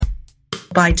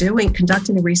By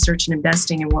conducting the research and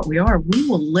investing in what we are, we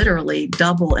will literally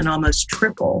double and almost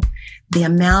triple the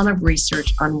amount of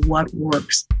research on what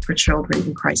works for children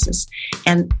in crisis.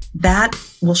 And that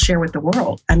we'll share with the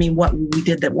world. I mean, what we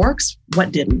did that works,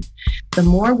 what didn't. The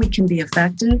more we can be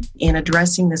effective in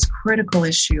addressing this critical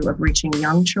issue of reaching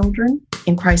young children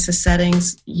in crisis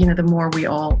settings, the more we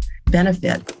all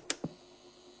benefit.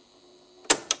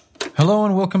 Hello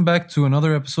and welcome back to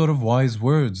another episode of Wise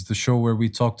Words, the show where we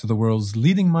talk to the world's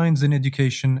leading minds in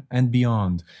education and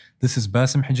beyond. This is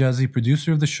Bassem Hijazi,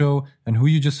 producer of the show, and who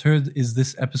you just heard is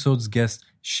this episode's guest,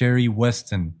 Sherry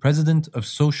Weston, President of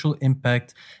Social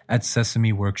Impact at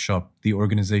Sesame Workshop, the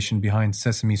organization behind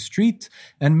Sesame Street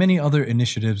and many other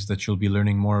initiatives that you'll be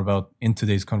learning more about in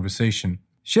today's conversation.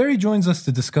 Sherry joins us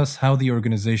to discuss how the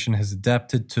organization has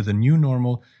adapted to the new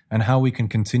normal and how we can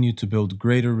continue to build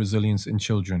greater resilience in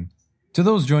children. To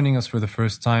those joining us for the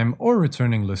first time or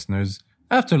returning listeners,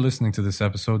 after listening to this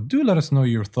episode, do let us know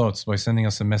your thoughts by sending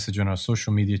us a message on our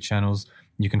social media channels.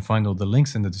 You can find all the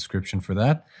links in the description for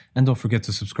that. And don't forget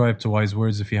to subscribe to Wise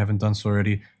Words if you haven't done so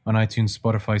already on iTunes,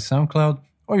 Spotify, SoundCloud,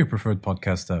 or your preferred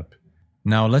podcast app.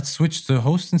 Now let's switch to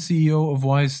host and CEO of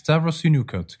Wise, Stavros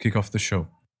Younuka, to kick off the show.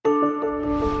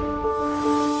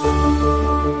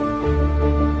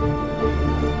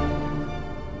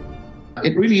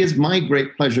 It really is my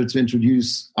great pleasure to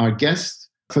introduce our guest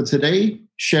for today,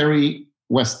 Sherry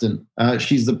Weston.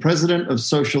 She's the president of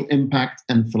Social Impact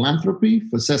and Philanthropy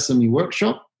for Sesame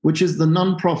Workshop, which is the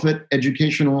nonprofit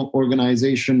educational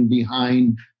organization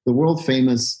behind the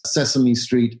world-famous Sesame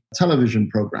Street television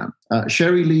program.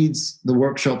 Sherry leads the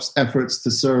workshop's efforts to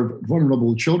serve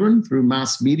vulnerable children through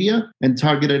mass media and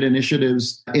targeted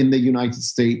initiatives in the United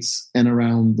States and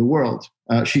around the world.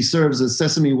 She serves as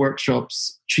Sesame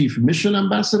Workshop's Chief Mission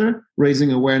Ambassador,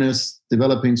 raising awareness,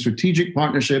 developing strategic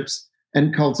partnerships,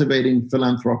 and cultivating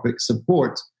philanthropic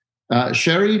support.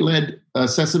 Sherry led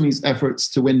Sesame's efforts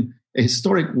to win a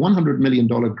historic $100 million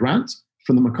grant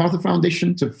from the MacArthur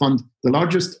Foundation to fund the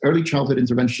largest early childhood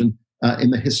intervention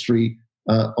in the history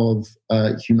of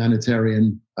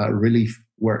humanitarian relief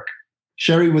work.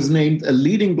 Sherry was named a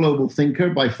leading global thinker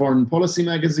by Foreign Policy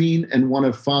magazine and one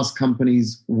of Fast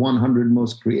Company's 100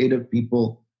 most creative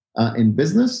people in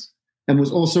business, and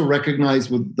was also recognized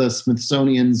with the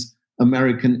Smithsonian's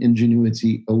American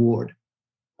Ingenuity Award.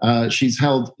 She's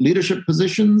held leadership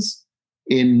positions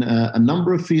in a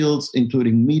number of fields,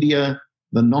 including media,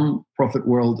 the nonprofit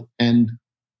world, and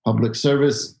public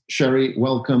service. Sherry,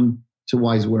 welcome to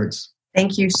Wise Words.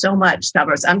 Thank you so much,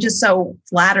 Stavros. I'm just so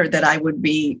flattered that I would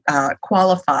be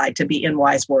qualified to be in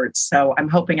Wise Words. So I'm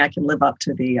hoping I can live up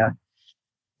to the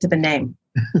name.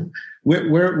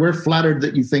 We're flattered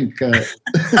that you think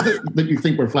that you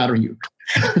think we're flattering you.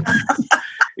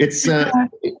 It's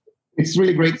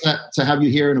really great to have you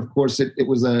here, and of course, it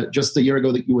was just a year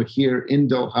ago that you were here in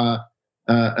Doha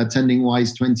attending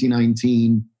Wise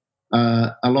 2019.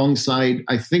 Alongside,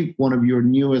 I think, one of your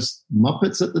newest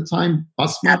Muppets at the time,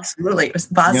 Basma. Absolutely. It was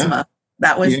Basma. Yeah.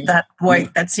 That was that. Boy,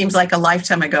 that seems like a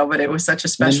lifetime ago, but it was such a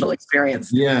special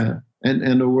experience. Yeah.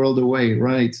 And a world away.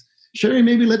 Right. Sherry,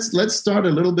 maybe let's start a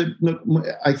little bit.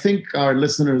 I think our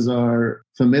listeners are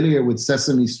familiar with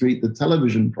Sesame Street, the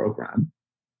television program,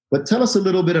 but tell us a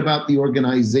little bit about the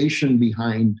organization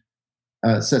behind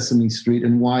Sesame Street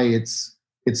and why it's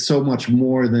so much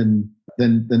more than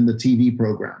the TV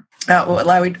program. Well,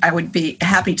 I would be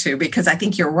happy to, because I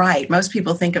think you're right. Most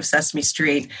people think of Sesame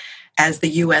Street as the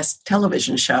U.S.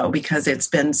 television show because it's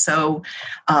been so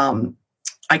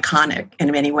iconic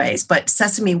in many ways. But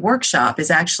Sesame Workshop is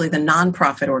actually the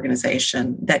nonprofit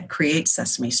organization that creates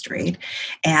Sesame Street.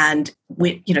 And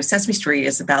Sesame Street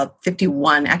is about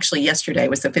 51. Actually, yesterday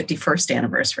was the 51st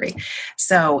anniversary.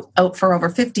 So for over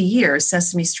 50 years,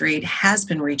 Sesame Street has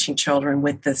been reaching children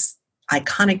with this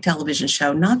iconic television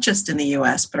show, not just in the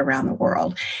U.S., but around the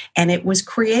world. And it was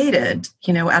created,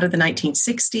 out of the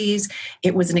 1960s.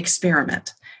 It was an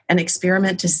experiment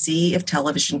to see if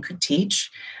television could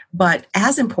teach. But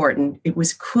as important,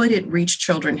 could it reach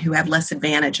children who have less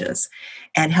advantages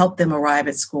and help them arrive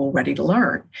at school ready to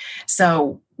learn?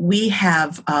 So we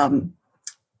have,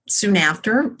 soon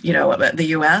after, the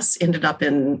U.S. ended up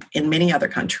in many other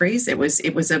countries. I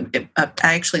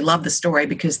actually love the story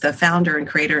because the founder and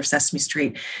creator of Sesame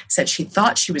Street said she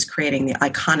thought she was creating the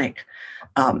iconic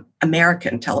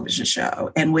American television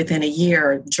show. And within a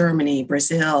year, Germany,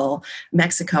 Brazil,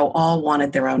 Mexico all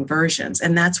wanted their own versions.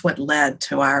 And that's what led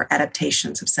to our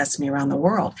adaptations of Sesame around the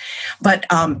world. But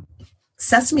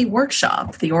Sesame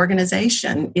Workshop, the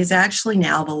organization, is actually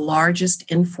now the largest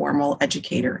informal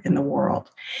educator in the world.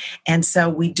 And so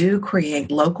we do create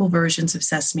local versions of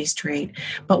Sesame Street,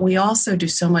 but we also do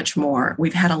so much more.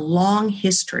 We've had a long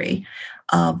history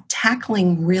of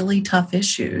tackling really tough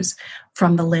issues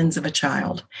from the lens of a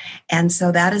child. And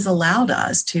so that has allowed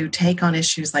us to take on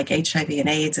issues like HIV and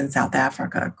AIDS in South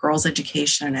Africa, girls'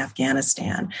 education in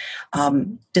Afghanistan,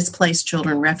 displaced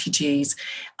children, refugees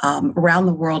around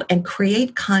the world, and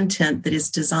create content that is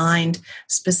designed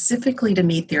specifically to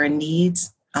meet their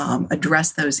needs,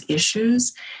 address those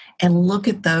issues, and look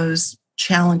at those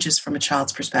challenges from a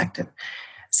child's perspective.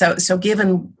 So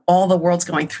given all the world's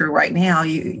going through right now,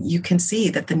 you can see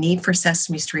that the need for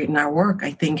Sesame Street in our work,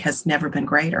 I think, has never been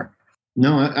greater.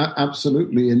 No,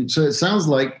 absolutely. And so it sounds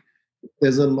like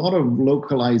there's a lot of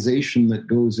localization that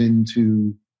goes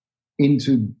into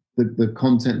the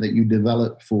content that you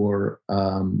develop for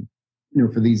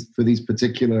for these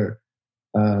particular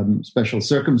special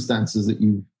circumstances that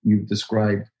you've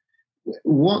described.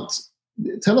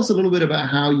 Tell us a little bit about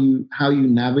how you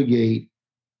navigate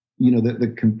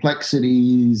the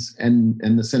complexities and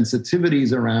the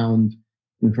sensitivities around,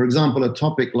 for example, a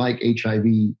topic like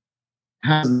HIV.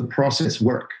 How does the process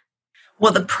work?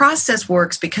 Well, the process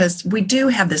works because we do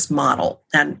have this model,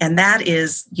 and that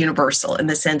is universal in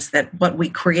the sense that what we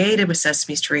created with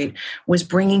Sesame Street was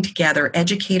bringing together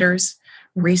educators,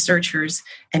 researchers,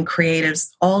 and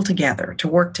creatives all together to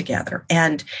work together.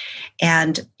 And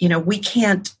we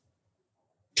can't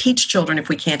teach children if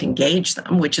we can't engage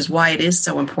them, which is why it is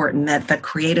so important that the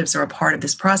creatives are a part of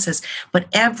this process. But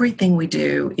everything we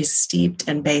do is steeped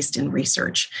and based in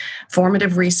research,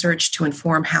 formative research to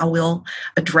inform how we'll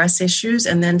address issues,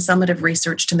 and then summative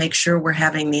research to make sure we're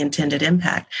having the intended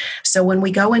impact. So when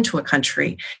we go into a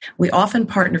country, we often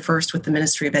partner first with the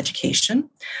Ministry of Education.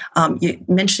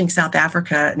 Mentioning South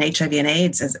Africa and HIV and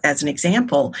AIDS as an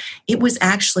example, it was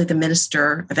actually the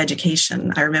Minister of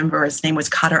Education. I remember his name was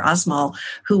Kader Asmal,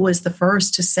 who was the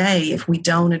first to say, if we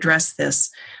don't address this,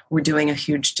 we're doing a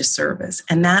huge disservice.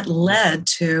 And that led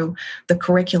to the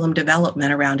curriculum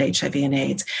development around HIV and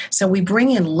AIDS. So we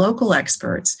bring in local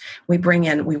experts. We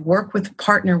partner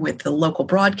with the local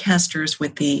broadcasters,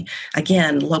 with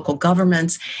local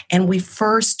governments, and we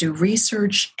first do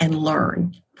research and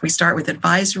learn. We start with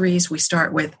advisories. We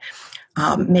start with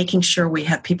making sure we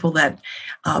have people that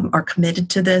are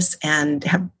committed to this and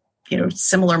have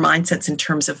similar mindsets in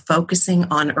terms of focusing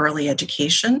on early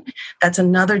education. That's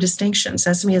another distinction.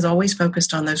 Sesame has always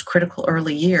focused on those critical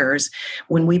early years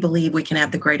when we believe we can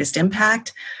have the greatest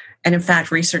impact. And in fact,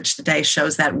 research today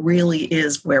shows that really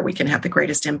is where we can have the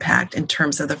greatest impact in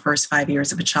terms of the first 5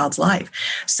 years of a child's life.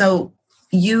 So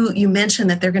you mentioned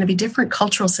that there are going to be different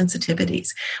cultural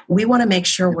sensitivities. We want to make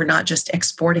sure we're not just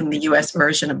exporting the U.S.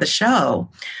 version of the show,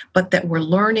 but that we're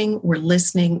learning, we're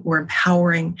listening, we're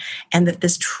empowering, and that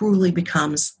this truly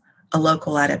becomes a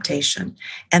local adaptation.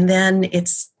 And then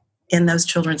it's in those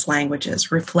children's languages,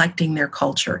 reflecting their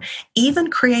culture, even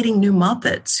creating new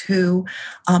Muppets who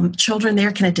children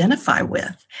there can identify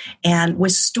with, and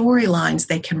with storylines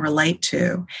they can relate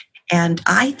to. And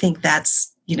I think that's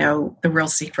the real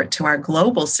secret to our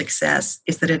global success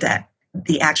is that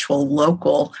the actual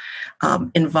local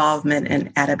involvement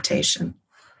and adaptation.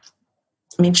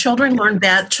 I mean, children learn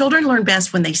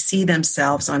best when they see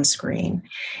themselves on screen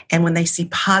and when they see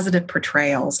positive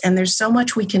portrayals. And there's so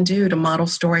much we can do to model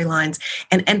storylines.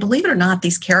 And believe it or not,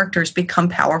 these characters become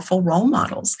powerful role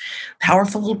models,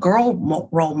 powerful little girl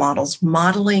role models,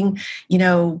 modeling,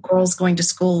 girls going to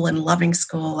school and loving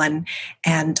school and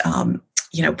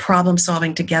problem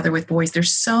solving together with boys.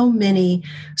 There's so many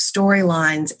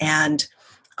storylines and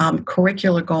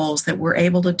curricular goals that we're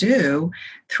able to do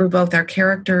through both our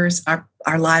characters,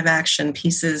 our live action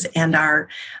pieces, and our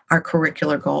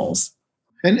curricular goals.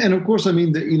 And of course, I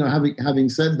mean, having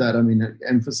said that, I mean,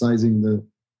 emphasizing the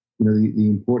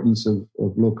importance of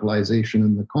localization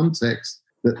in the context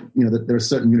that that there are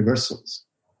certain universals,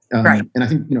 right? And I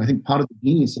think part of the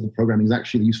genius of the program is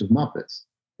actually the use of Muppets.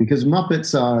 Because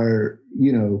Muppets are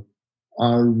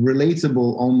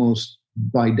relatable almost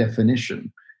by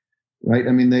definition, right?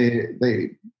 I mean,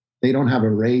 they don't have a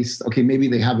race. Okay, maybe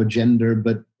they have a gender,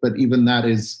 but even that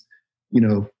is,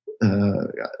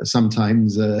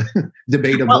 sometimes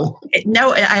debatable. Well,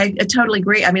 no, I totally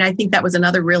agree. I mean, I think that was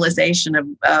another realization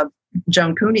of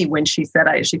Joan Cooney when she said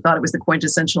she thought it was the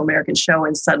quintessential American show,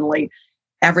 and suddenly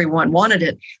everyone wanted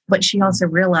it. But she also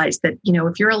realized that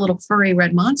if you're a little furry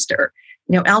red monster,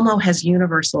 Elmo has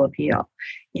universal appeal.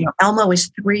 Elmo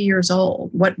is 3 years old.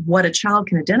 What a child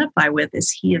can identify with is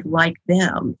he is like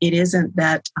them. It isn't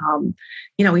that,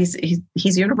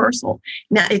 he's universal.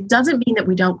 Now, it doesn't mean that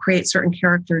we don't create certain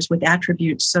characters with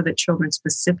attributes so that children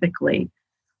specifically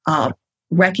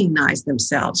recognize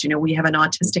themselves. We have an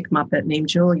autistic Muppet named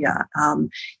Julia.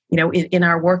 In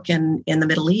our work in the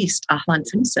Middle East, Ahlan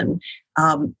Simpson,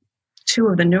 two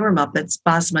of the newer Muppets,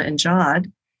 Basma and Jad.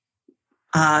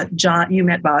 Jad, you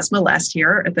met Basma last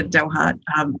year at the Doha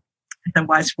at the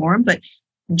WISE Forum, but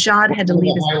Jad had to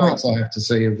leave his home. I have to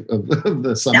say of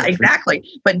the summit. Yeah, exactly.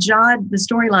 But Jad, the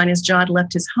storyline is Jad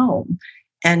left his home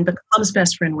and becomes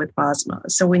best friend with Basma.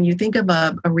 So when you think of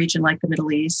a region like the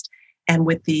Middle East, and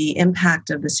with the impact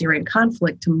of the Syrian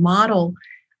conflict, to model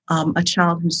a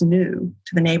child who's new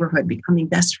to the neighborhood becoming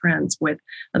best friends with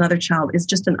another child is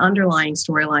just an underlying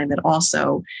storyline that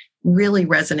also really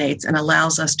resonates and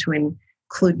allows us to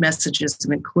include messages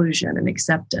of inclusion and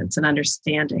acceptance and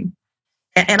understanding.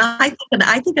 And I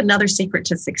think another secret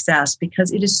to success,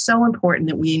 because it is so important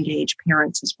that we engage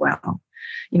parents as well.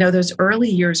 Those early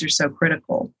years are so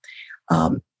critical,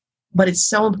 but it's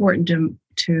so important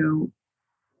to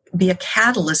be a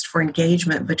catalyst for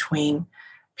engagement between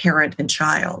parent and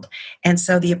child. And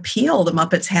so the appeal the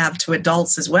Muppets have to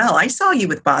adults as well. I saw you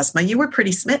with Basma. You were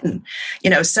pretty smitten,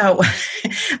 so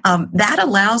that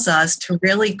allows us to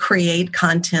really create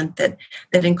content that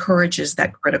encourages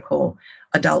that critical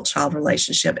adult-child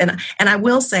relationship. And I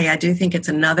will say, I do think it's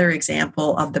another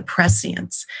example of the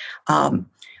prescience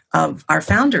of our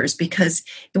founders, because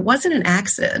it wasn't an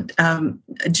accident.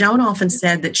 Joan often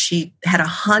said that she had a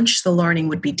hunch the learning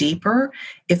would be deeper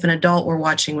if an adult were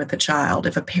watching with a child,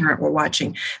 if a parent were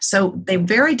watching. So they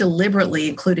very deliberately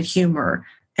included humor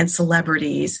and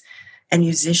celebrities and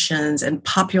musicians and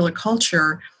popular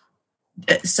culture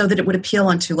so that it would appeal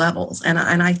on two levels. And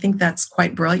I think that's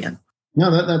quite brilliant. No,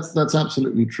 that's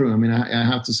absolutely true. I mean, I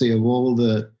have to say, of all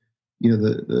the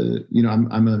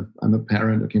I'm a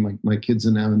parent. Okay, my kids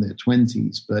are now in their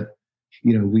 20s, but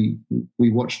we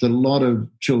watched a lot of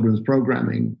children's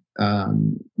programming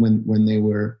when they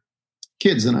were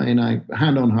kids, and I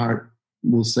hand on heart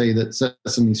will say that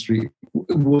Sesame Street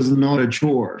was not a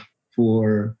chore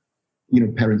for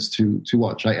parents to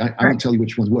watch. I won't tell you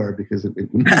which ones were because it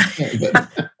wouldn't be fair,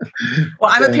 but,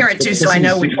 well, I'm a parent too, so I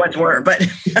know which ones were, but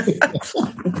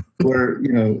where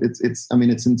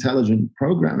it's intelligent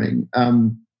programming.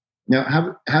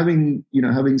 Now, having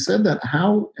said that,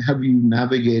 how have you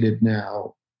navigated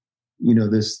now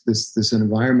this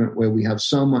environment where we have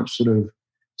so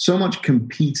much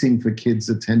competing for kids'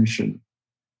 attention,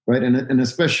 right? And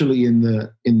especially in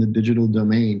the digital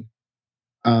domain.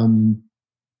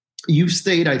 You've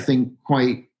stayed, I think,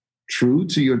 quite true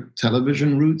to your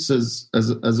television roots as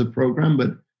a program,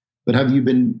 but have you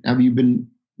been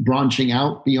branching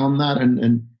out beyond that?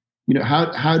 And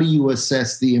how do you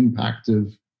assess the impact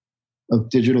of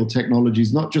digital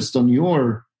technologies, not just on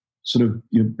your sort of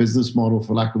business model,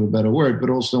 for lack of a better word, but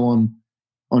also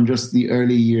on just the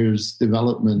early years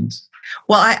development?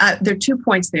 Well, there are 2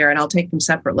 points there, and I'll take them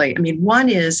separately. I mean, one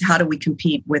is, how do we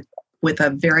compete with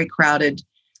a very crowded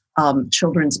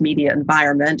children's media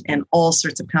environment and all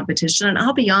sorts of competition? And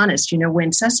I'll be honest,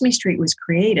 when Sesame Street was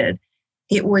created,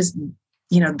 it was,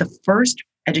 the first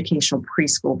educational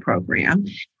preschool program.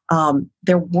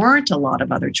 There weren't a lot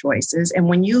of other choices. And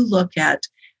when you look at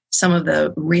some of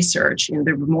the research,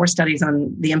 there were more studies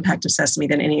on the impact of Sesame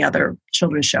than any other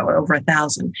children's show, over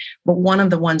 1,000. But one of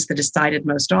the ones that is cited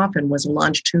most often was a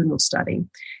longitudinal study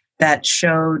that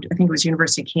showed, I think it was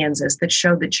University of Kansas, that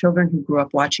showed that children who grew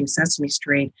up watching Sesame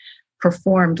Street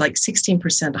performed like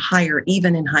 16% higher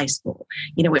even in high school.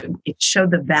 It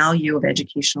showed the value of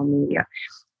educational media.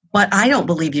 But I don't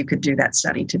believe you could do that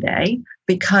study today,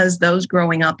 because those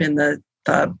growing up in the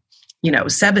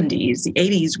 70s, the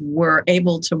 80s were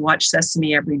able to watch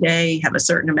Sesame every day, have a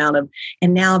certain amount of,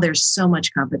 and now there's so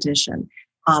much competition.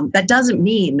 That doesn't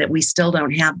mean that we still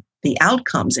don't have the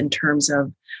outcomes in terms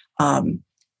of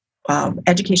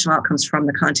educational outcomes from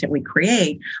the content we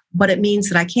create, but it means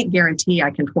that I can't guarantee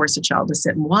I can force a child to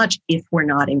sit and watch if we're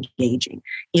not engaging,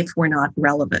 if we're not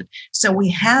relevant. So we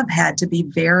have had to be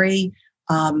very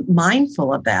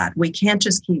mindful of that. We can't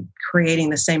just keep creating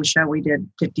the same show we did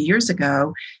 50 years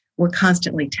ago. We're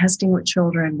constantly testing with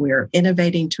children. We're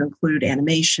innovating to include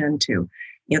animation,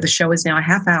 the show is now a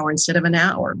half hour instead of an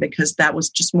hour, because that was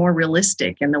just more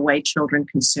realistic in the way children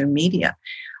consume media.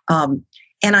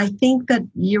 And I think that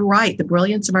you're right. The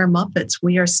brilliance of our Muppets,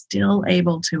 we are still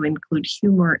able to include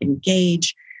humor,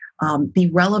 engage, be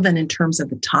relevant in terms of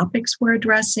the topics we're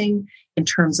addressing, in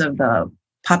terms of the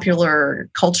popular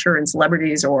culture and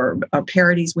celebrities or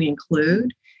parodies we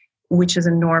include. which is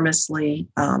enormously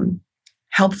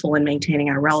helpful in maintaining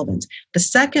our relevance. The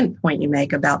second point you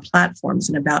make about platforms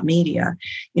and about media,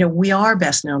 we are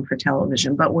best known for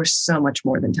television, but we're so much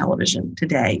more than television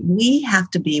today. We have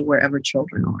to be wherever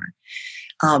children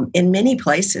are. In many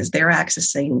places, they're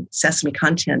accessing Sesame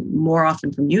content more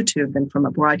often from YouTube than from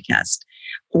a broadcast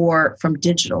or from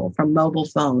digital, from mobile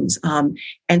phones.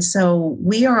 And so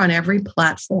we are on every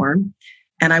platform.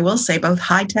 And I will say both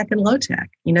high tech and low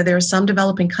tech. There are some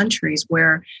developing countries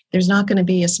where there's not going to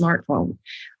be a smartphone,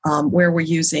 where we're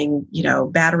using,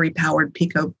 battery powered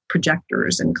Pico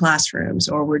projectors in classrooms,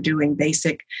 or we're doing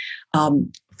basic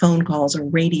phone calls or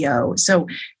radio. So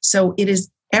it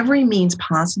is every means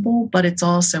possible, but it's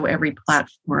also every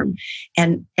platform.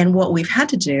 And what we've had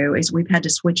to do is we've had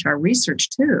to switch our research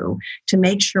to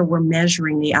make sure we're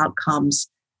measuring the outcomes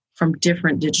from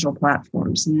different digital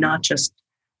platforms, not just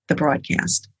the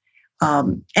broadcast.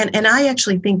 And I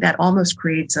actually think that almost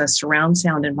creates a surround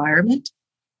sound environment.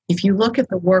 If you look at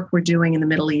the work we're doing in the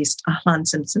Middle East, Ahlan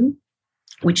Simsim,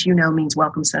 which means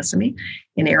welcome Sesame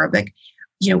in Arabic,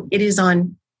 it is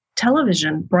on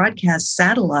television, broadcast,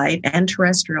 satellite, and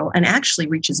terrestrial, and actually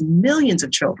reaches millions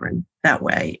of children that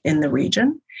way in the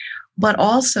region, but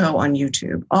also on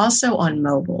YouTube, also on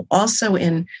mobile, also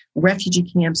in refugee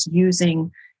camps using,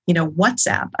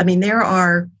 WhatsApp. I mean, there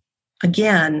are,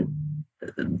 again,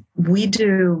 we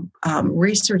do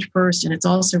research first, and it's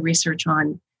also research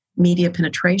on media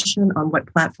penetration, on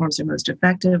what platforms are most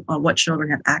effective, on what children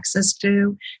have access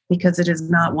to, because it is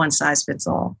not one size fits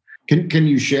all. Can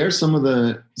you share some of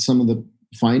the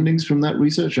findings from that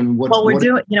research? I mean, we're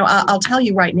doing. I'll tell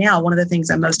you right now. One of the things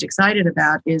I'm most excited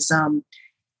about is,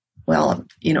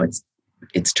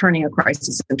 it's turning a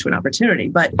crisis into an opportunity.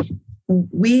 But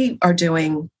we are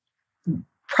doing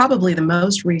probably the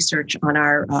most research on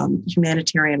our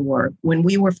humanitarian work. When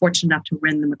we were fortunate enough to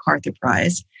win the MacArthur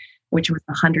Prize, which was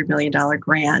a $100 million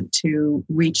grant to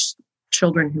reach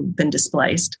children who've been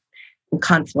displaced in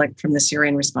conflict from the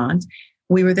Syrian response,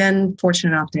 we were then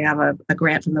fortunate enough to have a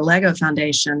grant from the Lego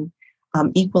Foundation,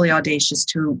 equally audacious,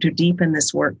 to deepen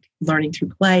this work, learning through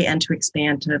play, and to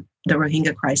expand to the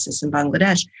Rohingya crisis in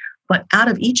Bangladesh. But out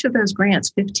of each of those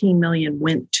grants, 15 million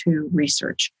went to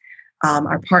research.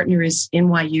 Our partner is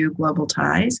NYU Global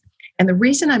Ties. And the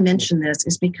reason I mention this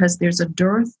is because there's a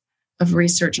dearth of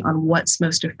research on what's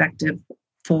most effective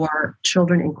for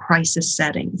children in crisis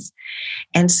settings.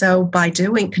 And so by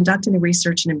conducting the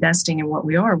research and investing in what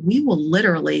we will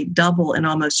literally double and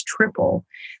almost triple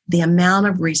the amount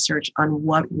of research on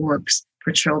what works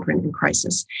for children in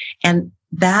crisis. And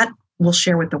that we'll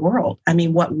share with the world. I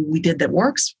mean, what we did that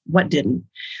works, what didn't.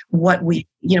 We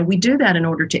do that in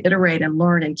order to iterate and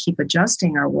learn and keep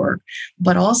adjusting our work,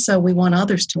 but also we want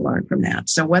others to learn from that.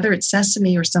 So whether it's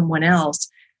Sesame or someone else,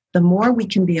 the more we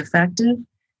can be effective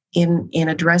in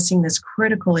addressing this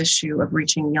critical issue of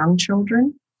reaching young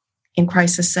children in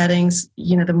crisis settings,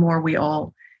 the more we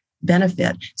all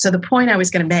benefit. So the point I was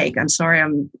going to make, I'm sorry,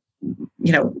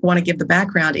 want to give the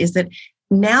background, is that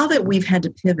now that we've had to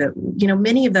pivot,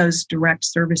 many of those direct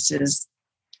services,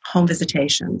 home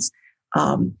visitations,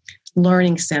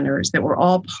 learning centers that were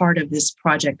all part of this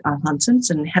project Ahlan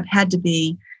Simsim have had to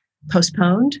be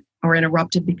postponed or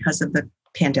interrupted because of the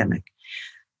pandemic.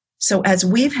 So as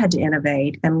we've had to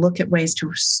innovate and look at ways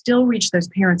to still reach those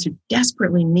parents who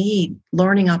desperately need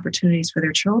learning opportunities for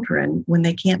their children when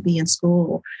they can't be in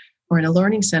school or in a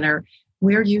learning center,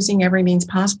 we're using every means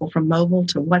possible, from mobile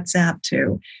to WhatsApp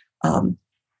to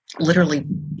literally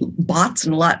bots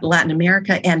in Latin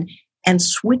America, and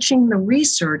switching the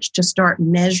research to start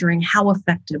measuring how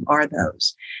effective are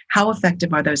those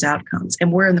outcomes.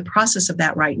 And we're in the process of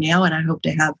that right now, and I hope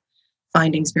to have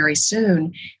findings very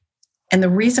soon. And the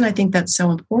reason I think that's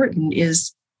so important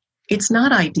is it's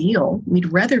not ideal.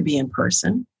 We'd rather be in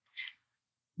person.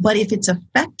 But if it's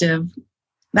effective,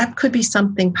 that could be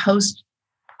something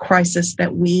post-crisis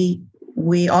that we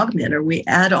augment or we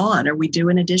add on or we do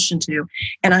in addition to.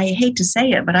 And I hate to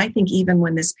say it, but I think even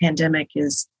when this pandemic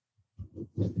is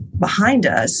behind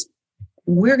us,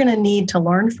 we're going to need to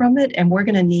learn from it, and we're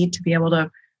going to need to be able to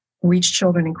reach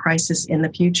children in crisis in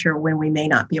the future when we may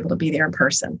not be able to be there in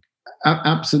person.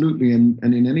 Absolutely. And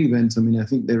in any event, I mean, I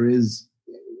think there is,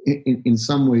 in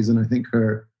some ways, and I think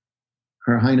Her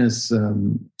Highness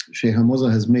Sheikh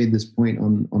Hamza has made this point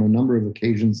on a number of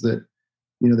occasions, that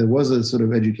there was a sort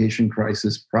of education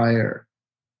crisis prior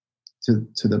to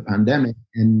the pandemic,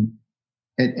 and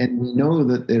we know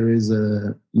that there is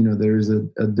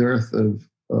a dearth of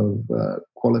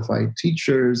qualified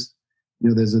teachers.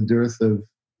 There's a dearth of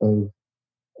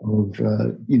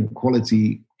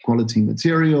quality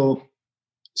material,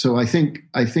 So I think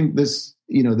this,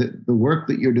 the work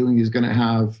that you're doing is going to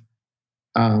have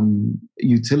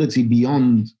utility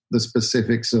beyond the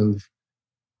specifics of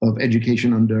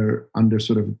education under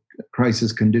sort of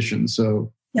crisis conditions.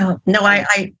 So yeah, no,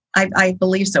 I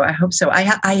believe so. I hope so.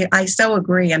 I so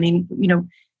agree. I mean,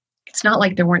 it's not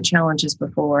like there weren't challenges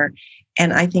before,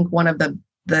 and I think one of the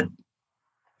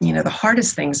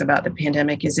hardest things about the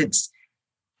pandemic is it's,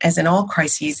 as in all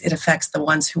crises, it affects the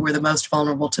ones who were the most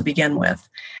vulnerable to begin with.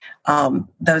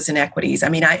 Those inequities. I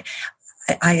mean, I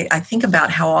think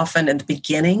about how often in the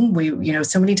beginning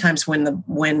so many times when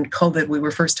COVID, we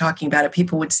were first talking about it,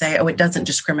 people would say, "Oh, it doesn't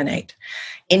discriminate.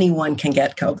 Anyone can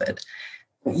get COVID."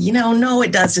 No,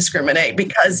 it does discriminate,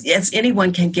 because yes,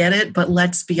 anyone can get it, but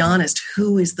let's be honest,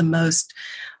 who is the most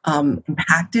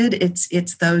impacted?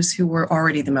 It's those who were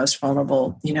already the most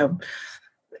vulnerable.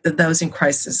 Those in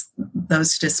crisis,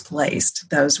 those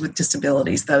displaced, those with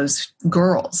disabilities, those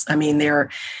girls. I mean,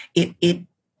 it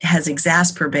has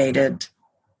exacerbated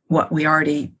what we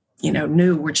already,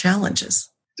 knew were challenges.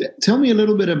 Tell me a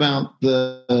little bit about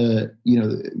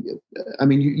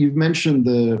you've mentioned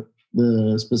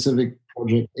the specific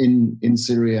project in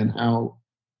Syria and how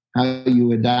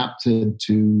you adapted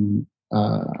to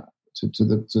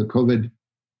the COVID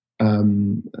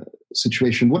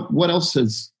situation. What else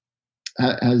has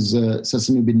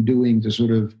Sesame been doing to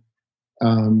sort of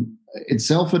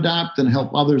itself adapt and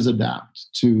help others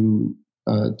adapt to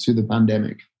the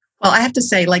pandemic? Well, I have to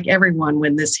say, like everyone,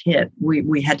 when this hit,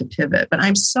 we had to pivot. But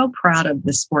I'm so proud of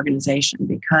this organization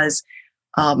because,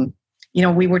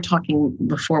 we were talking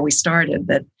before we started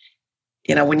that,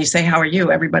 when you say, "How are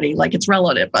you?" everybody, like, it's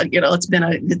relative, but, it's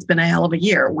been a hell of a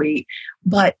year.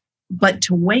 But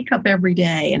to wake up every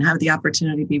day and have the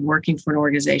opportunity to be working for an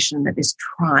organization that is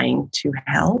trying to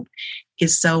help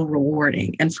is so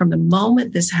rewarding. And from the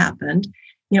moment this happened,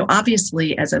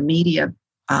 obviously as a media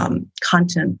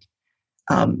content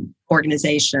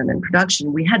organization and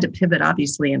production, we had to pivot,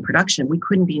 obviously, in production. We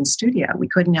couldn't be in studio. We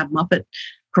couldn't have Muppet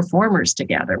performers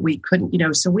together. We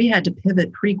couldn't, so we had to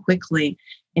pivot pretty quickly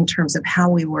in terms of how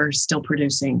we were still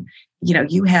producing. We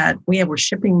were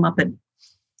shipping Muppet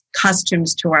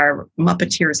costumes to our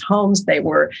Muppeteers' homes. They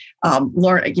were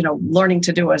learning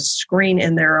to do a screen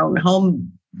in their own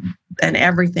home, and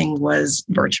everything was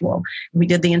virtual. We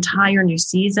did the entire new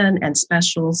season and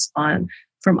specials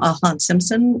from Alhan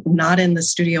Simpson, not in the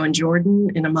studio in Jordan,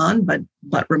 in Amman,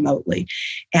 but remotely.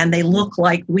 And they look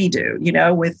like we do,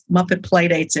 with Muppet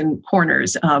playdates in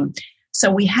corners. So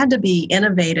we had to be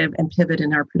innovative and pivot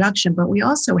in our production, but we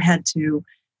also had to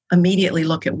immediately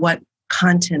look at what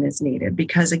content is needed.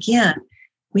 Because again,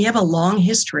 we have a long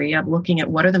history of looking at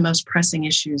what are the most pressing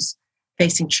issues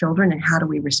facing children and how do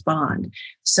we respond.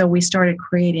 So we started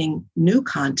creating new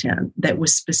content that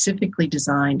was specifically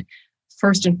designed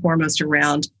first and foremost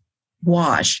around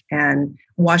wash and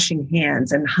washing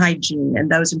hands and hygiene and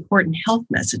those important health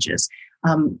messages.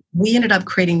 We ended up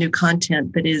creating new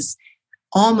content that is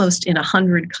almost in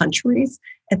 100 countries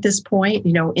at this point,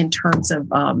 in terms of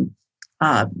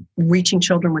reaching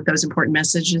children with those important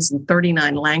messages in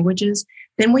 39 languages.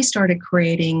 Then we started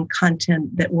creating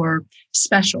content that were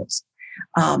specials.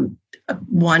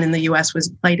 One in the US was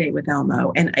Playdate with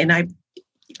Elmo. And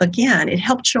again, it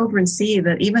helped children see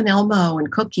that even Elmo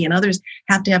and Cookie and others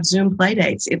have to have Zoom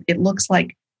Playdates. It looks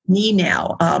like me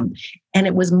now. And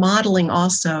it was modeling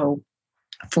also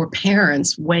for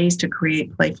parents ways to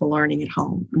create playful learning at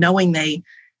home, knowing they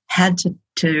had to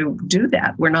do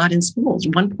that. We're not in schools.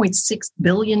 1.6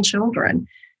 billion children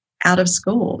out of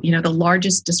school, the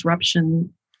largest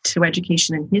disruption to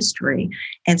education in history.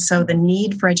 And so the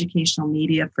need for educational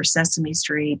media for Sesame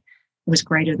Street was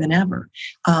greater than ever.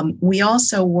 We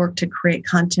also worked to create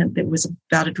content that was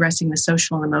about addressing the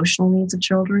social and emotional needs of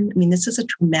children. I mean, this is a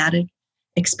traumatic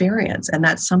experience, and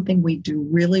that's something we do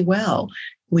really well.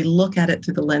 We look at it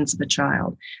through the lens of a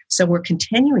child. So we're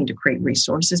continuing to create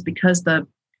resources because the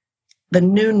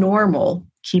new normal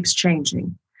keeps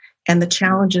changing, and the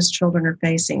challenges children are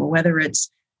facing, whether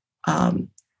it's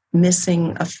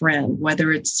missing a friend,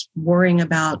 whether it's worrying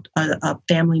about a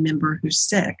family member who's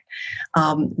sick,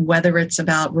 whether it's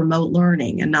about remote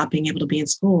learning and not being able to be in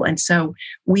school. And so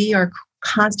we are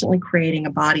constantly creating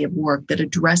a body of work that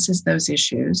addresses those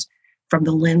issues from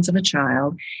the lens of a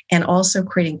child, and also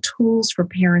creating tools for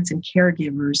parents and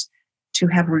caregivers to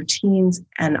have routines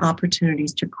and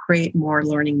opportunities to create more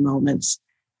learning moments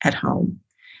at home.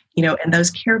 And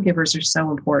those caregivers are so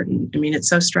important. I mean, it's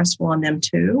so stressful on them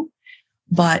too.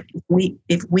 But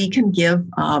if we can give,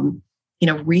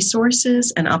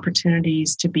 resources and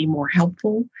opportunities to be more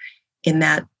helpful in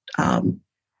that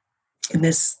in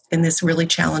this really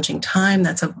challenging time,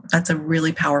 that's a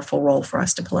really powerful role for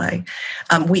us to play.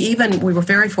 We were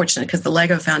very fortunate because the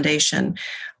Lego Foundation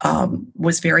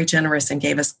was very generous and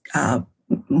gave us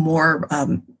more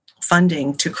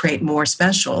funding to create more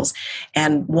specials,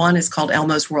 and one is called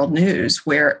Elmo's World News,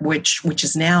 which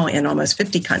is now in almost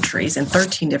 50 countries in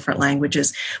 13 different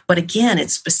languages. But again,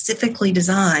 it's specifically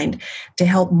designed to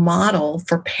help model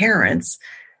for parents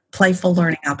playful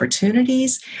learning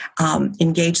opportunities,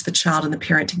 engage the child and the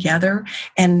parent together.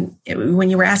 And when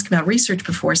you were asking about research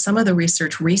before, some of the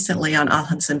research recently on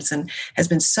Ahlan Simpson has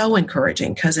been so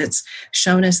encouraging because it's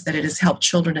shown us that it has helped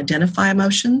children identify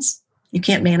emotions. You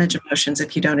can't manage emotions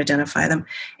if you don't identify them,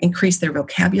 increase their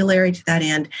vocabulary to that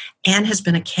end, and has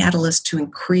been a catalyst to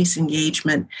increase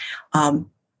engagement and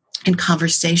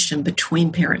conversation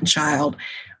between parent and child,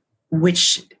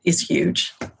 which is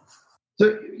huge.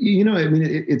 So,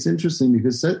 it's interesting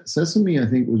because Sesame, I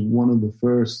think, was one of the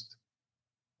first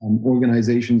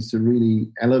organizations to really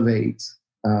elevate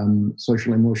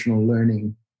social emotional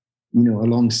learning,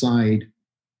 alongside,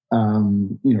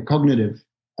 cognitive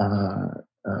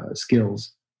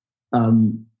skills.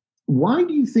 Why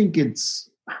do you think it's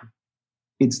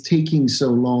taking so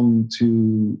long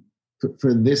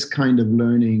for this kind of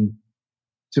learning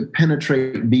to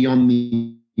penetrate beyond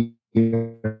the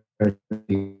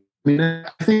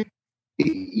I think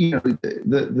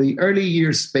the early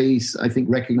years space, I think,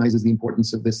 recognizes the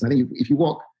importance of this. And I think if you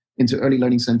walk into early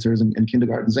learning centers and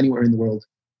kindergartens anywhere in the world,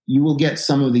 you will get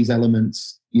some of these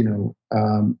elements,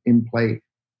 in play.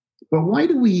 But why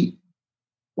do we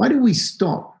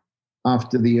stop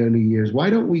after the early years? Why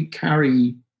don't we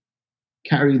carry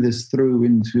this through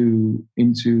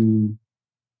into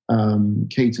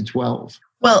K to 12?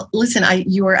 Well, listen,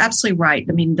 you are absolutely right.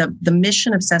 I mean, the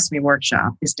mission of Sesame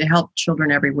Workshop is to help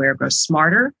children everywhere grow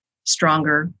smarter,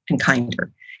 stronger, and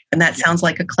kinder. And that sounds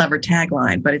like a clever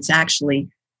tagline, but it's actually,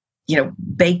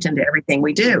 baked into everything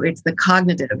we do. It's the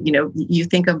cognitive, you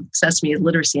think of Sesame as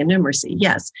literacy and numeracy,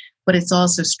 yes, but it's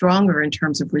also stronger in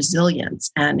terms of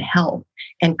resilience and health,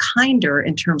 and kinder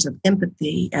in terms of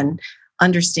empathy and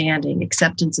understanding,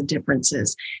 acceptance of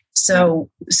differences. So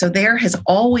there has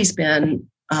always been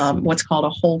what's called a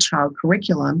whole child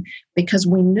curriculum, because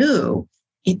we knew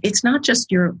it's not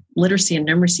just your literacy and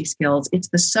numeracy skills, it's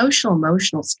the social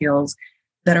emotional skills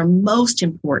that are most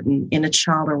important in a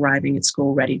child arriving at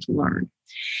school ready to learn.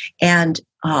 And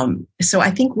so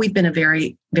I think we've been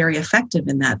very, very effective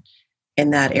in that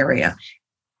area.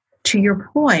 To your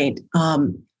point,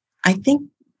 I think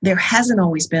there hasn't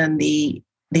always been the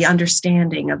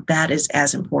understanding of that is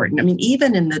as important. I mean,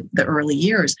 even in the early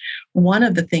years, one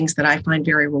of the things that I find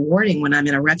very rewarding when I'm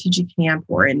in a refugee camp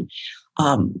or in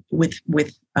with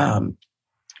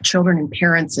children and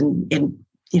parents in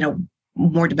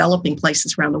more developing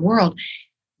places around the world,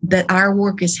 that our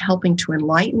work is helping to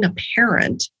enlighten a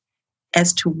parent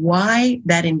as to why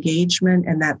that engagement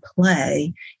and that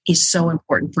play is so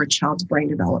important for a child's brain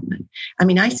development. I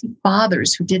mean, I see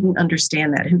fathers who didn't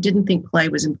understand that, who didn't think play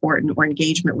was important or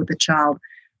engagement with the child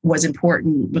was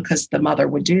important because the mother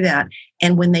would do that.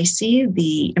 And when they see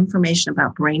the information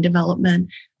about brain development,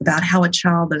 about how a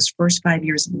child, those first 5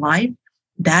 years of life,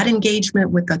 that engagement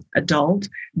with the adult,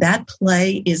 that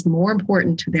play is more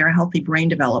important to their healthy brain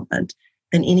development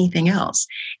than anything else.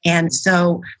 And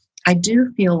so I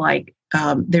do feel like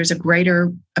there's a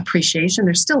greater appreciation.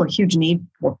 There's still a huge need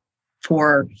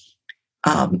for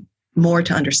more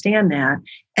to understand that.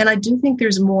 And I do think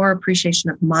there's more appreciation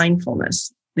of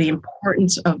mindfulness, the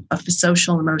importance of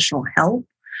social and emotional health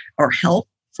or health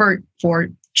for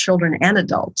children and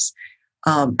adults.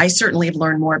 I certainly have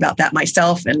learned more about that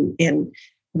myself in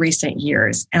recent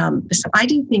years. So I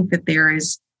do think that there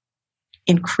is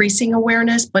increasing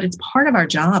awareness, but it's part of our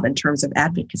job in terms of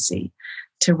advocacy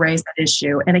to raise that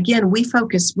issue. And again, we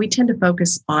tend to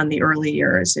focus on the early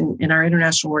years. In our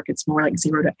international work, it's more like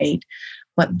 0 to 8.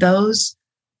 But those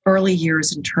early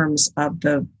years in terms of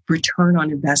the return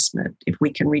on investment, if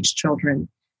we can reach children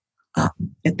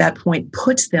at that point,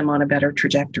 puts them on a better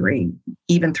trajectory,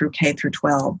 even through K through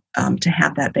 12, to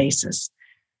have that basis.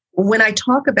 When I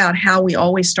talk about how we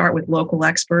always start with local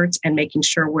experts and making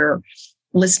sure we're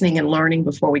listening and learning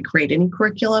before we create any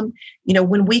curriculum,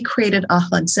 when we created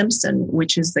Ahlan Simpson,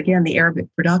 which is, again, the Arabic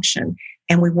production,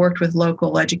 and we worked with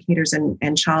local educators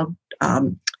and child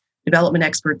development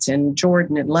experts in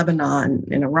Jordan and Lebanon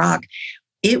and Iraq,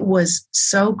 it was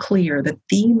so clear that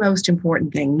the most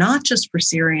important thing, not just for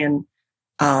Syrian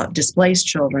displaced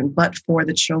children, but for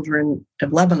the children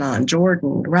of Lebanon,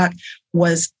 Jordan, Iraq,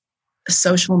 was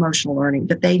social emotional learning,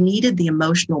 that they needed the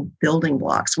emotional building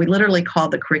blocks. We literally call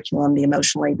the curriculum the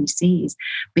emotional ABCs,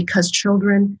 because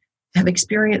children have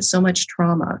experienced so much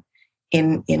trauma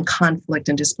in conflict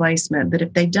and displacement that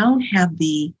if they don't have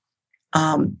the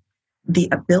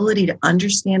ability to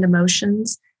understand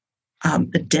emotions,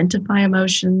 identify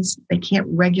emotions, they can't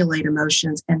regulate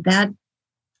emotions, and that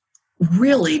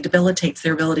really debilitates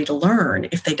their ability to learn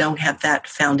if they don't have that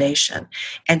foundation.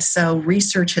 And so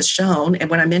research has shown, and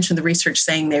when I mentioned the research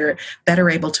saying they're better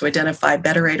able to identify,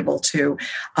 better able to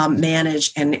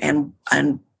manage and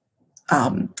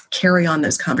carry on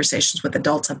those conversations with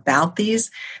adults about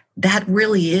these, that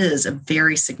really is a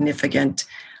very significant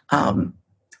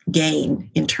gain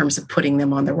in terms of putting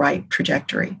them on the right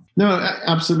trajectory. No,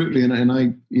 absolutely, and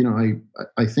I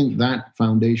think that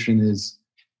foundation is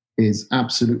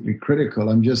absolutely critical.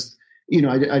 I'm just,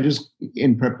 I just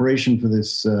in preparation for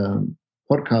this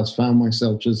podcast found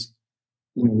myself just,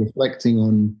 reflecting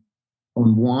on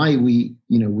why we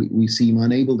seem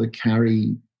unable to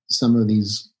carry some of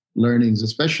these learnings,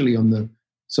 especially on the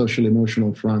social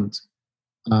emotional front,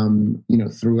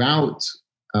 throughout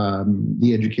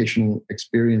the educational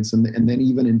experience and then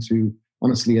even into,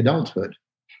 honestly, adulthood.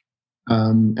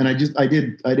 And I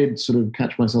did sort of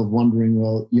catch myself wondering,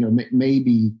 well,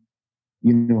 maybe,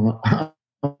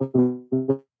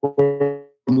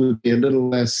 would be a little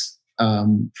less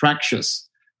fractious,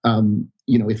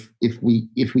 if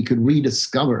we could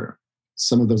rediscover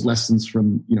some of those lessons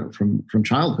from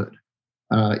childhood.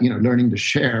 Learning to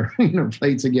share,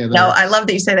 play together. No, I love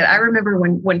that you say that. I remember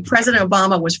when President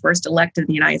Obama was first elected in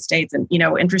the United States, and,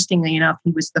 interestingly enough,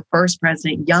 he was the first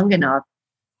president young enough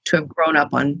to have grown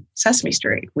up on Sesame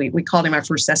Street. We called him our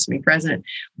first Sesame president.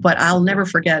 But I'll never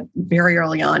forget, very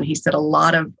early on, he said a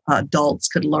lot of adults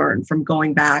could learn from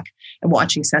going back and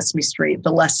watching Sesame Street,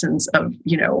 the lessons of,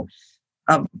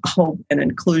 of hope and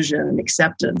inclusion and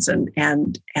acceptance and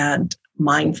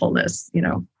mindfulness,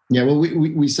 Yeah, well,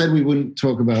 we said we wouldn't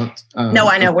talk about. No,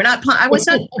 I know we're not. That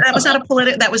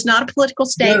was not a political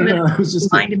statement. No, I was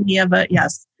just reminded me of it.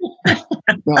 Yes.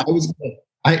 No,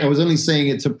 I was only saying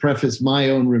it to preface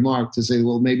my own remark to say,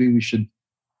 well, maybe we should,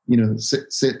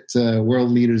 sit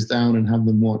world leaders down and have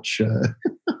them watch.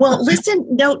 Well, listen,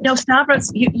 no,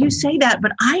 Stavros, you say that,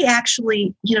 but I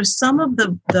actually, some of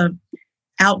the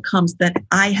outcomes that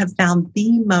I have found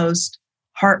the most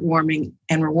heartwarming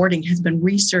and rewarding has been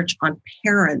research on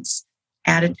parents'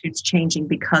 attitudes changing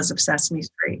because of Sesame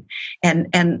Street. And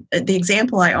the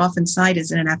example I often cite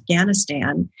is in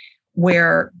Afghanistan,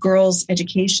 where girls'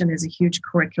 education is a huge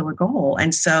curricular goal.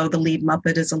 And so the lead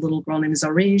Muppet is a little girl named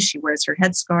Zori. She wears her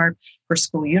headscarf, her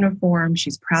school uniform.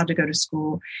 She's proud to go to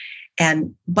school.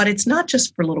 But it's not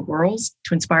just for little girls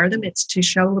to inspire them. It's to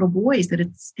show little boys that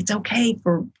it's okay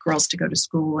for girls to go to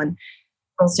school and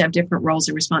girls to have different roles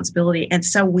and responsibility. And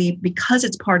so because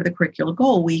it's part of the curricular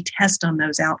goal, we test on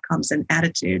those outcomes and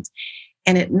attitudes.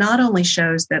 And it not only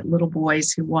shows that little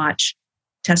boys who watch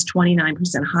test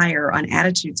 29% higher on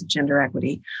attitudes of gender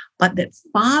equity, but that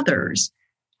fathers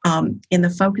in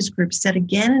the focus group said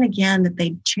again and again that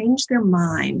they changed their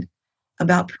mind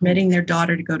about permitting their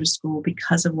daughter to go to school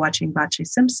because of watching Bache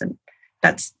Simpson.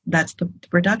 That's the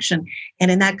production.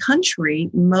 And in that country,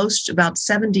 about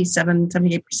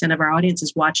 78% of our audience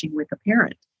is watching with a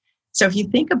parent. So if you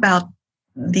think about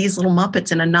these little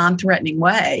Muppets in a non-threatening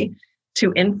way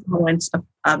to influence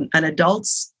an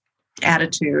adult's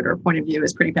attitude or point of view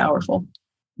is pretty powerful.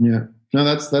 Yeah, no,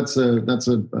 it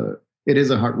is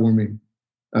a heartwarming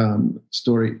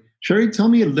story. Sherry,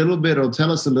 tell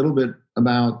us a little bit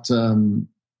about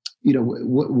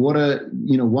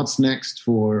what's next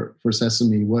for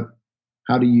Sesame.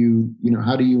 How do you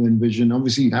envision?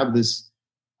 Obviously, you have this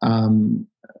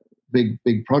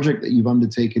big project that you've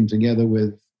undertaken together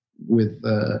with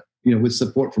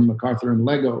support from MacArthur and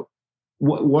Lego.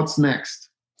 What's next?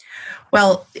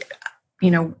 Well,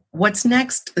 what's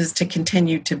next is to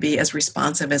continue to be as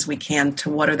responsive as we can to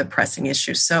what are the pressing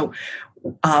issues. So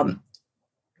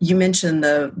you mentioned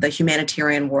the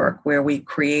humanitarian work where we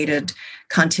created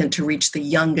content to reach the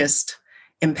youngest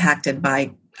impacted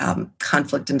by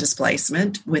conflict and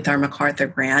displacement with our MacArthur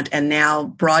grant, and now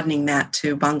broadening that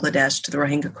to Bangladesh, to the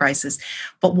Rohingya crisis.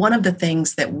 But one of the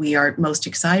things that we are most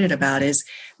excited about is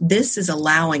this is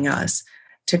allowing us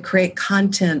to create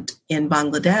content in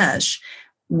Bangladesh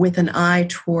with an eye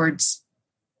towards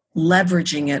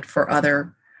leveraging it for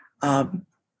other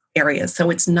areas. So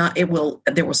there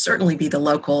will certainly be the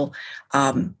local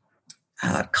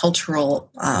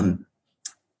cultural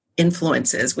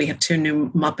influences. We have 2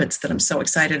 new Muppets that I'm so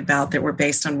excited about that were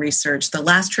based on research. The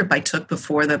last trip I took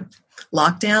before the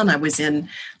lockdown, I was in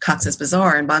Cox's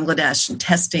Bazar in Bangladesh and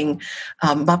testing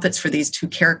Muppets for these 2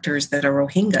 characters that are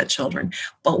Rohingya children.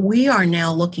 But we are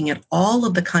now looking at all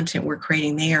of the content we're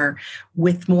creating there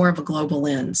with more of a global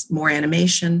lens, more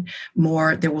animation,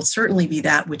 there will certainly be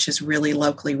that which is really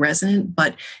locally resonant,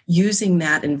 but using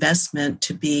that investment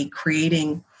to be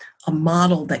creating a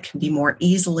model that can be more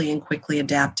easily and quickly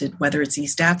adapted, whether it's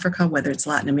East Africa, whether it's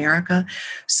Latin America.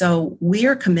 So we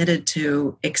are committed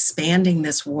to expanding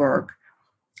this work,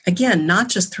 again, not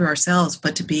just through ourselves,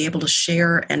 but to be able to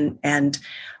share and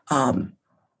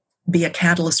be a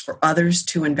catalyst for others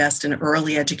to invest in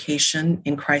early education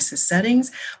in crisis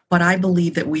settings. But I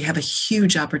believe that we have a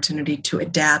huge opportunity to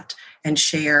adapt and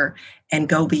share and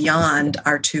go beyond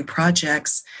our 2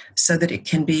 projects so that it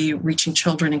can be reaching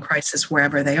children in crisis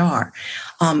wherever they are.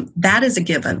 That is a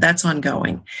given. That's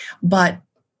ongoing. But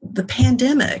the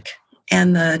pandemic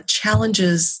and the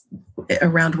challenges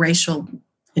around racial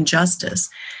injustice,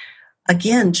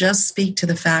 again, just speak to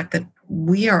the fact that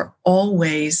we are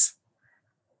always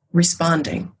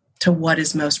responding to what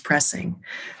is most pressing.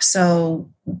 So,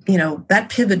 that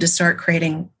pivot to start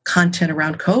creating content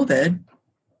around COVID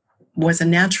was a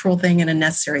natural thing and a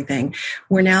necessary thing.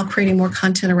 We're now creating more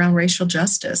content around racial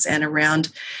justice and around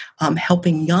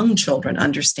helping young children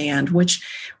understand, which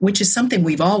is something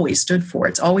we've always stood for.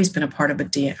 It's always been a part of our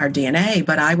DNA,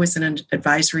 but I was in an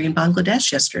advisory in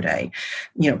Bangladesh yesterday,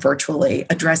 virtually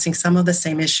addressing some of the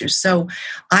same issues. So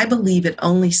I believe it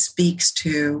only speaks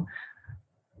to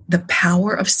the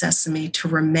power of Sesame to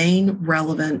remain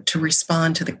relevant, to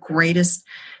respond to the greatest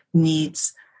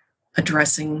needs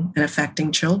addressing and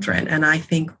affecting children. And I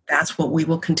think that's what we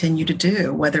will continue to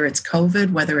do, whether it's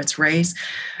COVID, whether it's race.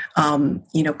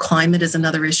 Climate is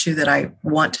another issue that I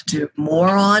want to do more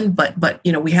on, but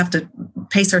we have to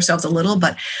pace ourselves a little,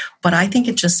 but I think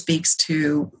it just speaks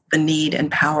to the need and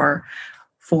power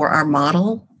for our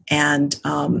model. And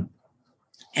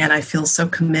I feel so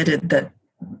committed that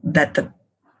the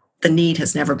need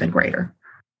has never been greater.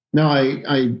 No,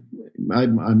 I'm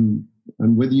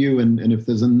with you, and if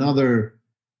there's another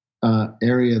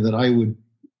area that I would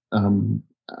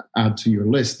add to your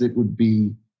list, it would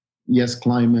be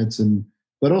climate,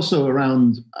 but also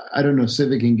around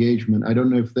civic engagement. I don't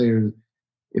know if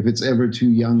it's ever too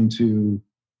young to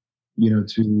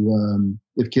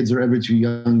if kids are ever too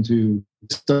young to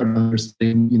start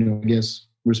understanding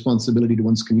responsibility to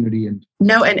one's community and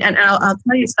I'll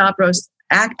tell you, Stavros,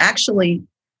 actually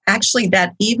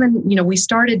that even, we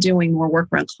started doing more work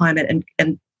around climate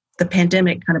and the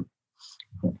pandemic kind of,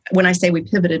 when I say we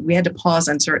pivoted, we had to pause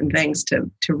on certain things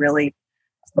to really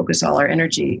focus all our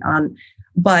energy on.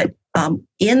 But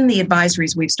in the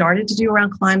advisories we've started to do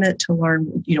around climate to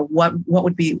learn, what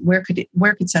would be, where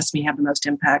could Sesame have the most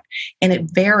impact? And it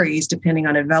varies depending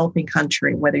on a developing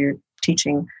country, whether you're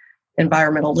teaching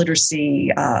environmental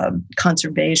literacy,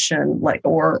 conservation,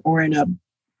 or in a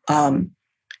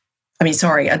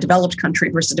developed country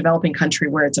versus a developing country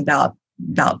where it's about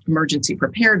emergency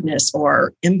preparedness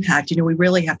or impact. We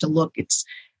really have to look at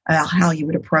how you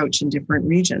would approach in different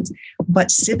regions.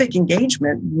 But civic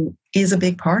engagement is a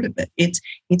big part of it. It's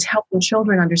helping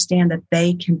children understand that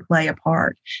they can play a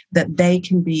part, that they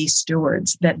can be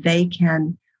stewards, that they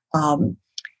can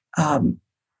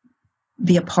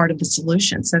be a part of the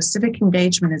solution. So civic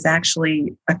engagement is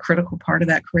actually a critical part of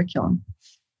that curriculum.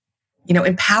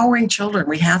 Empowering children,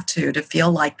 we have to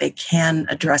feel like they can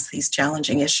address these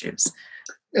challenging issues.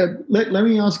 Let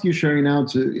me ask you, Sherry, now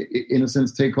to, in a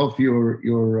sense, take off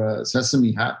your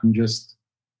Sesame hat and just,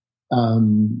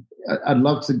 I'd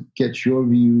love to get your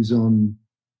views on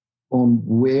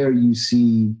where you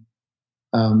see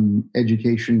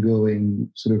education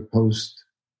going sort of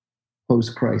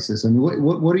post-crisis. I mean,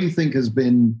 what do you think has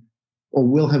been or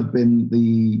will have been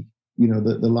the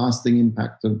lasting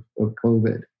impact of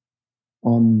COVID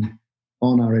on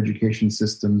our education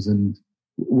systems, and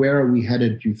where are we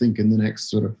headed, do you think, in the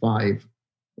next sort of 5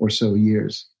 or so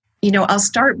years? I'll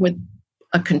start with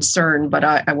a concern, but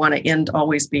I want to end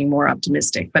always being more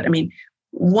optimistic. But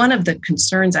one of the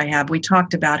concerns I have, we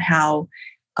talked about how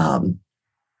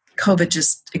COVID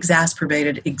just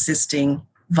exacerbated existing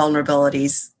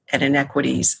vulnerabilities and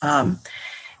inequities,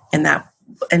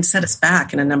 and set us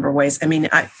back in a number of ways.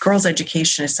 Girls'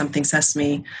 education is something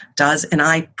Sesame does, and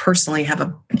I personally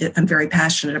I'm very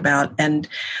passionate about. And,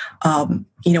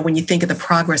 when you think of the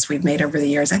progress we've made over the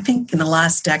years, I think in the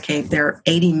last decade, there are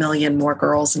 80 million more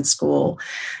girls in school,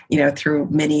 through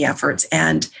many efforts.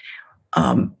 And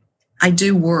I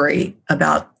do worry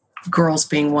about girls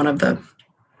being one of the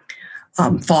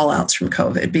fallouts from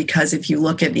COVID. Because if you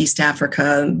look at East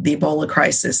Africa, the Ebola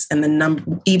crisis, and the number,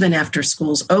 even after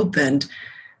schools opened,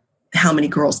 how many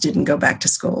girls didn't go back to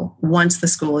school? Once the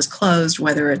school is closed,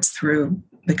 whether it's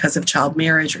because of child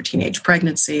marriage or teenage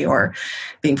pregnancy or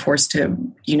being forced to,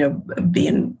 be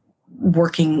in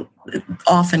working,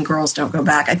 often girls don't go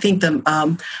back. I think the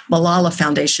Malala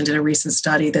Foundation did a recent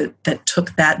study that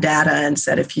took that data and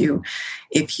said if you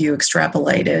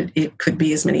extrapolate it, it could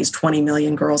be as many as 20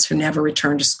 million girls who never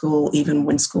return to school even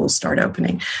when schools start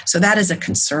opening. So that is a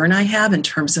concern I have in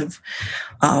terms of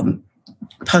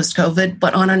post-COVID.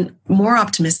 But on a more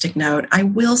optimistic note, I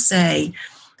will say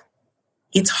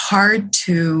it's hard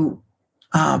to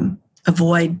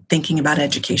avoid thinking about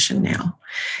education now.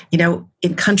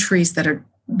 In countries that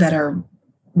are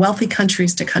wealthy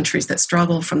countries to countries that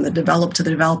struggle, from the developed to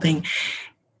the developing,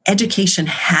 education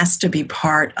has to be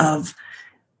part of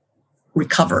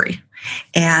recovery.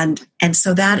 And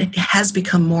so that it has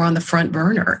become more on the front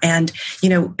burner. And,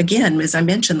 again, as I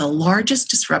mentioned, the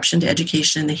largest disruption to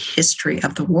education in the history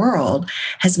of the world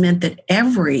has meant that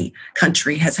every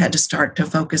country has had to start to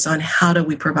focus on how do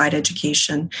we provide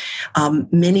education.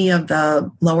 Many of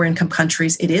the lower income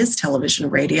countries, it is television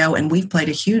and radio, and we've played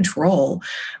a huge role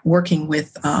working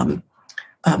with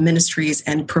ministries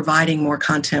and providing more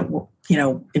content,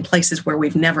 in places where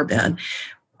we've never been.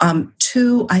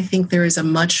 Two, I think there is a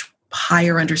much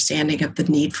higher understanding of the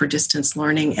need for distance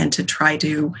learning and to try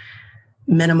to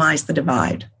minimize the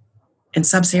divide. In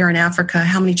sub-Saharan Africa,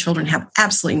 how many children have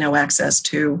absolutely no access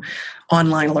to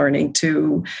online learning,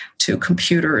 to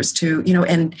computers,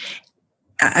 and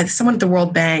someone at the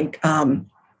World Bank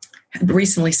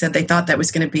recently said they thought that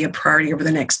was going to be a priority over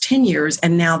the next 10 years,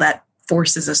 and now that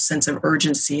forces a sense of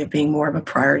urgency of being more of a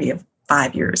priority of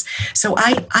 5 years. So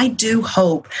I do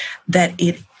hope that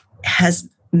it has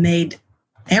made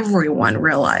everyone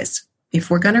realize if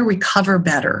we're going to recover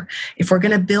better, if we're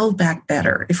going to build back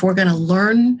better, if we're going to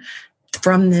learn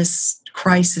from this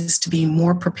crisis to be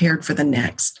more prepared for the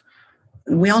next.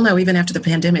 We all know even after the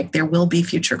pandemic, there will be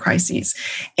future crises.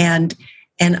 And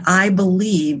I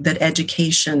believe that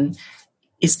education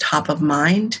is top of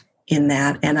mind in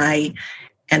that.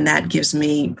 And that gives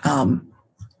me,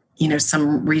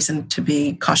 some reason to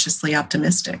be cautiously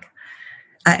optimistic.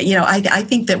 I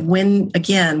think that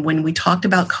when we talked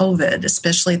about COVID,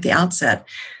 especially at the outset,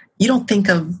 you don't think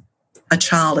of a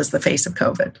child as the face of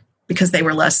COVID because they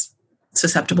were less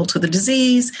susceptible to the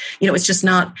disease. It's just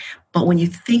not. But when you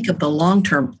think of the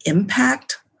long-term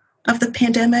impact of the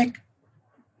pandemic,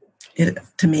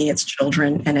 to me, it's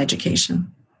children and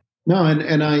education. No,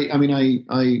 and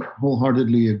I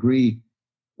wholeheartedly agree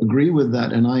with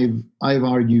that, and I've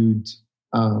argued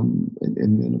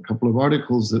in a couple of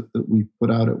articles that we put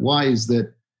out at WISE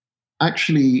that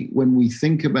actually when we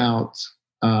think about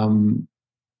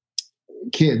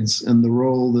kids and the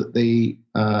role that they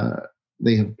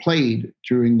have played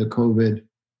during the COVID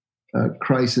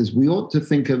crisis, we ought to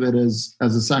think of it as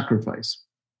a sacrifice.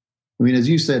 I mean, as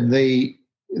you said, they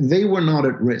were not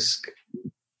at risk.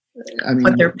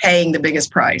 But they're paying the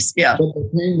biggest price. Yeah, but they're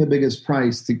paying the biggest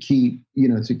price to keep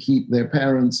their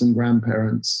parents and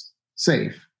grandparents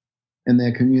safe and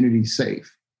their community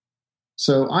safe.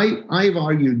 So I've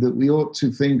argued that we ought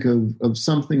to think of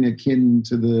something akin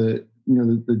to the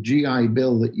GI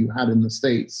Bill that you had in the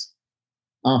States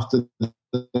after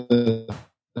the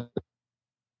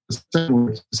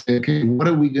to say, okay, what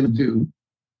are we going to do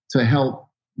to help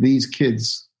these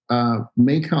kids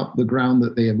make up the ground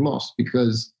that they have lost?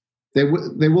 Because there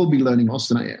will be learning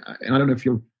loss, and I don't know if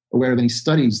you're aware of any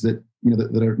studies that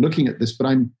that are looking at this, but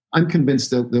I'm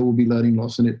convinced that there will be learning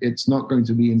loss, and it's not going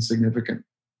to be insignificant.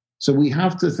 So we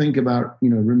have to think about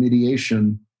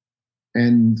remediation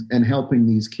and helping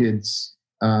these kids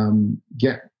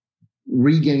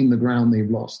regain the ground they've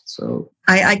lost. So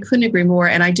I couldn't agree more,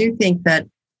 and I do think that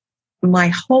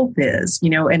my hope is,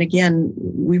 and again,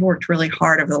 we've worked really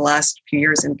hard over the last few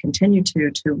years and continue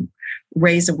to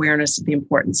raise awareness of the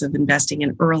importance of investing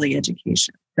in early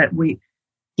education, that we,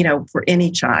 for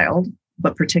any child,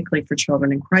 but particularly for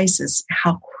children in crisis,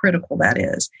 how critical that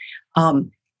is.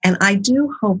 And I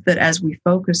do hope that as we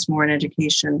focus more on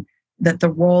education, that the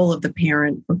role of the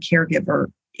parent or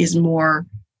caregiver is more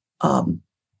of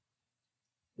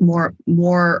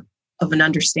an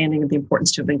understanding of the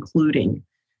importance of including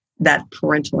that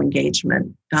parental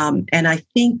engagement. And I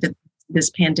think that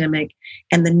this pandemic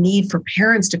and the need for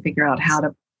parents to figure out how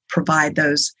to provide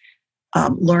those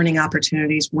learning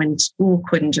opportunities when school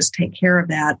couldn't just take care of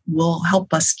that will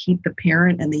help us keep the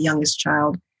parent and the youngest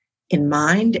child in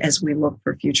mind as we look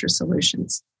for future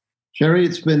solutions. Sherry,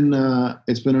 it's been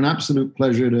an absolute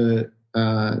pleasure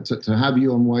to have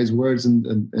you on Wise Words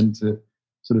and to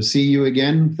sort of see you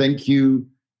again. Thank you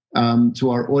to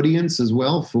our audience as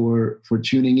well for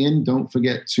tuning in. Don't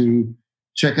forget to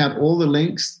check out all the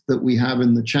links that we have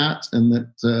in the chat and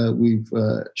that we've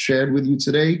shared with you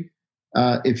today.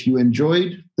 If you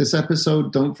enjoyed this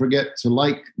episode, don't forget to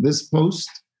like this post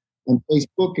on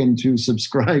Facebook and to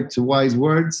subscribe to Wise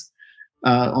Words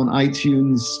on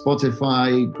iTunes,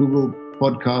 Spotify, Google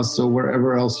Podcasts, or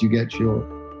wherever else you get your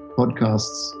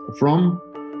podcasts from.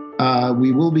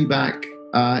 We will be back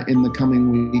in the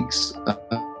coming weeks.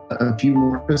 A few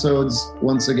more episodes.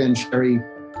 Once again, Sherry,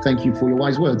 thank you for your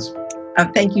wise words.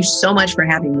 Thank you so much for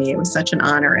having me. It was such an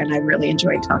honor, and I really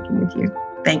enjoyed talking with you.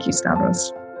 Thank you,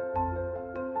 Stavros.